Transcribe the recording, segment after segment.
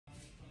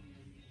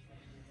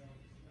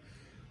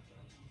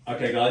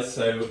Okay guys,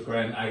 so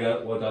Graham,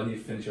 Aga, well done,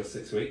 you've finished your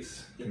 6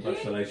 weeks.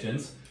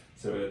 Congratulations.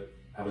 So we'll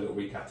have a little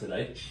recap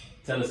today.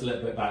 Tell us a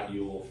little bit about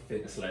your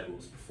fitness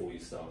levels before you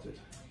started.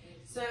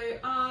 So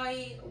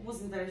I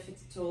wasn't very fit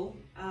at all.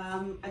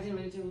 I didn't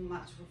really do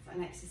much of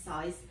an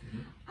exercise.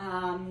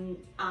 And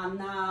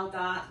now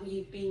that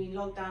we've been in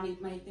lockdown,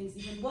 it made things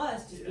even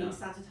worse, just being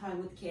sat at home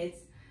with kids,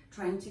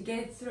 trying to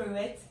get through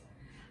it.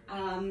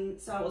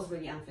 So I was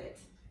really unfit.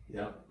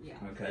 Yeah.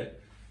 Okay.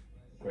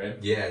 Graham?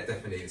 Yeah,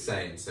 definitely the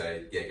same. So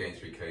yeah, going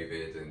through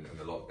COVID and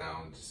the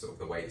lockdown, just sort of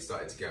the weight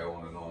started to go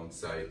on and on.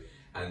 So,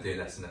 and doing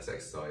less and less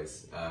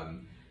exercise.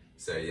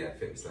 So yeah,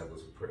 fitness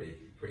levels were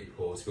pretty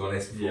poor, to be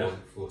honest,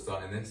 before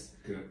starting this.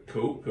 Good.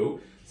 Cool.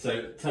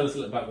 So tell us a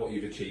little about what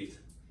you've achieved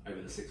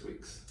over the 6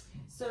 weeks.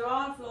 So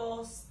I've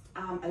lost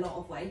a lot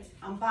of weight.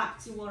 I'm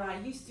back to where I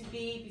used to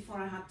be before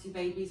I had 2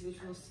 babies,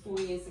 which was 4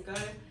 years ago,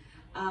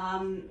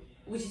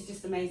 which is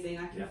just amazing.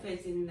 I can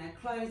fit in the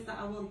clothes that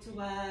I want to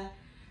wear.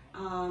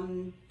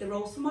 The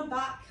rolls from my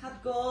back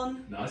had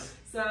gone. Nice.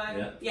 So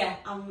yeah,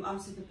 I'm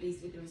super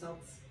pleased with the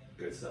results.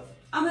 Good stuff.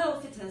 I'm a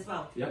lot fitter as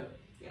well. Yeah.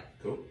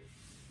 Cool.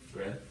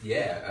 Graham?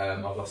 Yeah,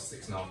 I've lost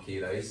 6.5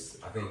 kilos.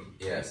 I think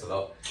it's a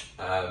lot.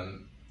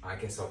 I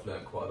guess I've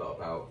learned quite a lot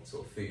about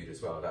sort of food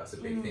as well. That's a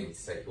big thing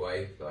to take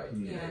away, like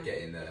you know,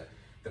 getting the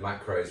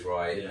macros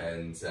right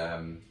and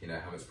you know,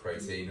 how much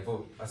protein.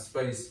 I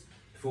suppose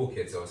before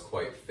kids I was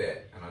quite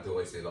fit and I'd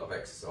always do a lot of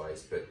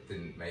exercise, but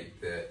didn't make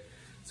the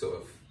sort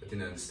of, I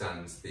didn't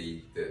understand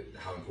the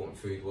how important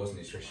food was,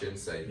 nutrition.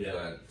 So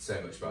learned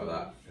so much about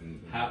that.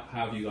 And how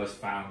have you guys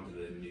found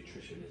the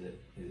nutrition?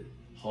 Is it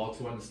hard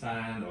to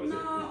understand, or is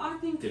I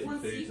think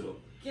different once foods?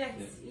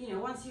 you know,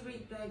 once you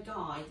read the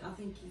guide, I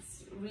think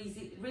it's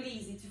really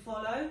easy to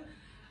follow.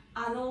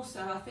 And also,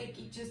 I think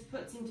it just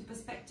puts into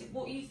perspective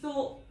what you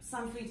thought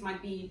some foods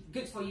might be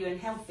good for you and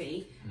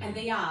healthy, and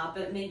they are,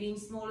 but maybe in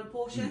smaller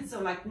portions,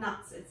 so like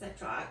nuts,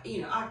 etc.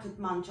 You know, I could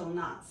munch on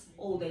nuts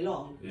all day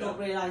long, not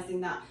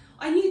realizing that.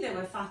 I knew they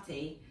were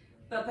fatty,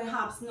 but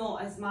perhaps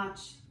not as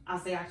much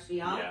as they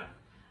actually are.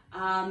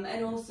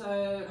 And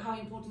also how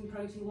important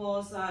protein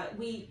was.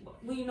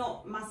 We're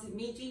not massive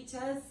meat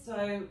eaters,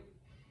 so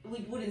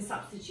we wouldn't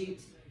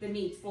substitute the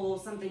meat for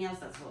something else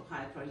that's got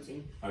higher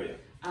protein.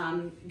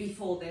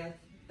 Before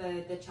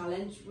the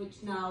challenge,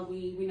 which now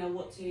we know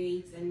what to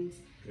eat, and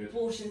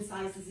portion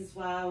sizes as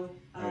well.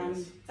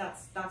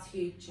 That's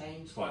huge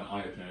change. It's quite an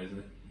eye opener, isn't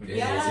it?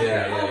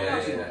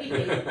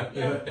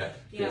 Yeah.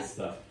 Good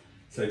stuff.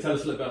 So tell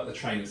us a little about the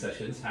training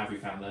sessions. How have you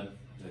found them?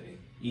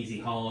 Easy,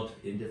 hard,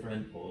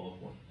 indifferent, or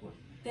what?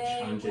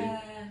 They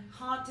were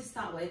hard to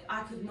start with.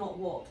 I could not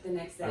walk the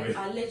next day.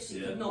 I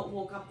literally could not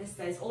walk up the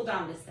stairs or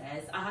down the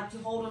stairs. I had to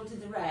hold onto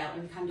the rail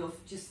and kind of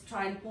just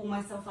try and pull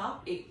myself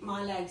up.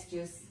 My legs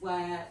just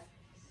were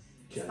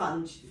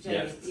sponge.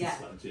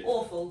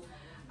 Awful.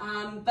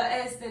 But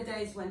as the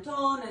days went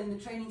on and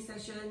the training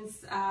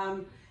sessions,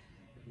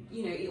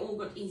 you know, it all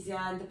got easier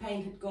and the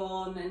pain had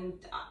gone, and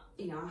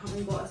you know, I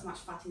haven't got as much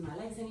fat in my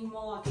legs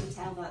anymore. I can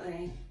tell that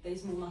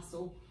there's more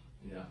muscle.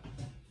 No,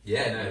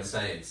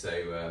 same.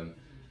 So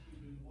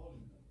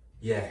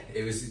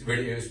it was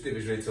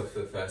really tough for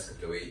the first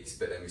couple of weeks,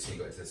 but then we soon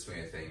got into the swing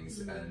of things,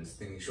 and I think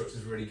the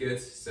instructors were really good.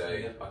 So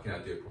I can now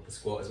do a proper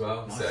squat as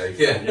well. Nice. So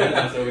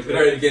that's always the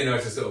very beginning I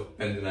was just sort of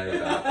bending over,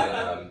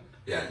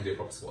 but I can do a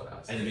proper squat now.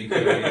 So. And you've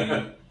been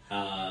going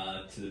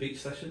to the beach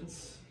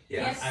sessions?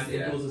 Yes. And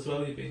indoors as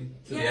well, you've been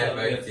to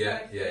both.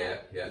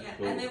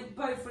 Cool. And they're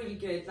both really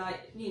good.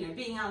 Like, you know,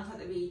 being out at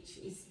the beach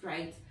is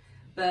great,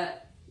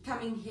 but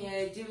coming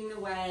here, doing the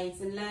weights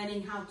and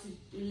learning how to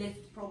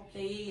lift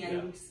properly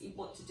and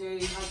what to do,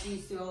 how to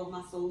use your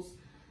muscles,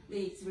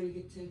 it's really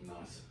good too.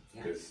 Nice,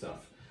 good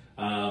stuff.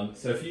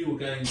 So if you were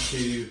going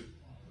to,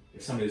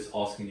 if somebody was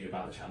asking you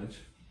about the challenge,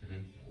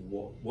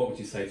 what would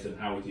you say to them?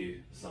 How would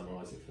you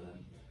summarise it for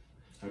them?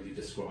 How would you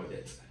describe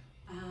it?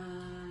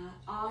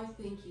 I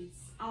think it's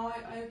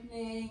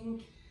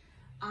eye-opening,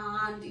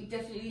 and it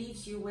definitely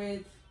leaves you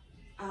with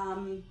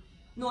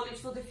knowledge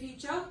for the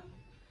future.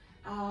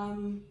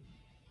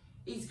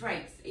 It's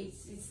great.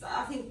 It's.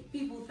 I think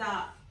people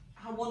that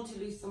want to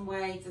lose some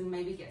weight and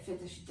maybe get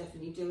fitter should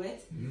definitely do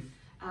it,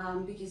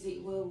 because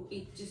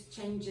it just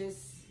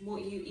changes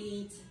what you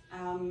eat.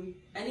 And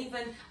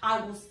even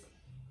I was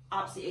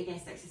absolutely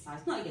against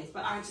exercise, not against,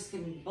 but I just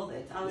couldn't be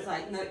bothered. I was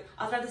like, no,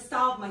 I'd rather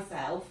starve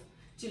myself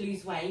to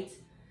lose weight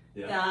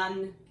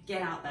than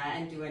get out there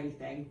and do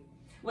anything.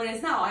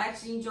 Whereas now I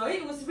actually enjoy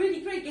it. It was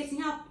really great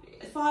getting up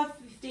at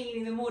 5:15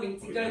 in the morning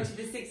to go to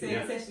the 6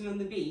 a.m. session on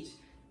the beach.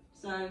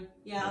 So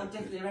I would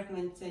definitely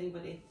recommend it to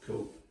anybody.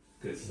 Cool,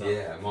 good stuff.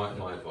 Yeah,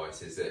 my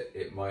advice is that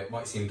it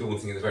might seem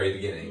daunting at the very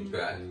beginning,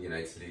 but you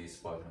know, to lose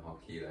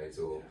 5.5 kilos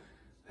or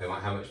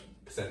how much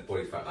percent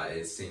body fat that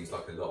is seems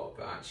like a lot,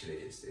 but actually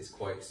it's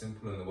quite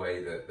simple in the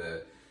way that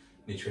the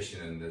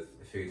nutrition and the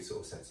food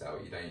sort of sets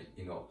out.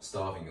 You're not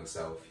starving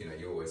yourself. You know,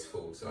 you're always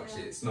full. So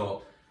actually, it's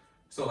not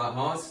that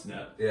hard.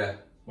 No. Yeah.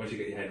 Once you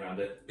get your head around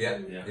it. Yeah.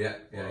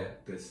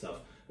 Good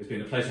stuff. It's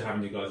been a pleasure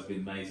having you guys. It's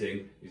been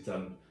amazing. You've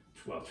done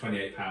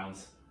 28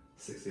 pounds,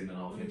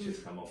 16.5 inches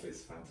come off.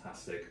 It's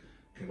fantastic.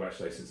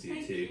 congratulations to you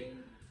Thank too. you.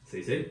 See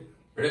you soon.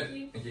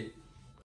 Brilliant. Thank you.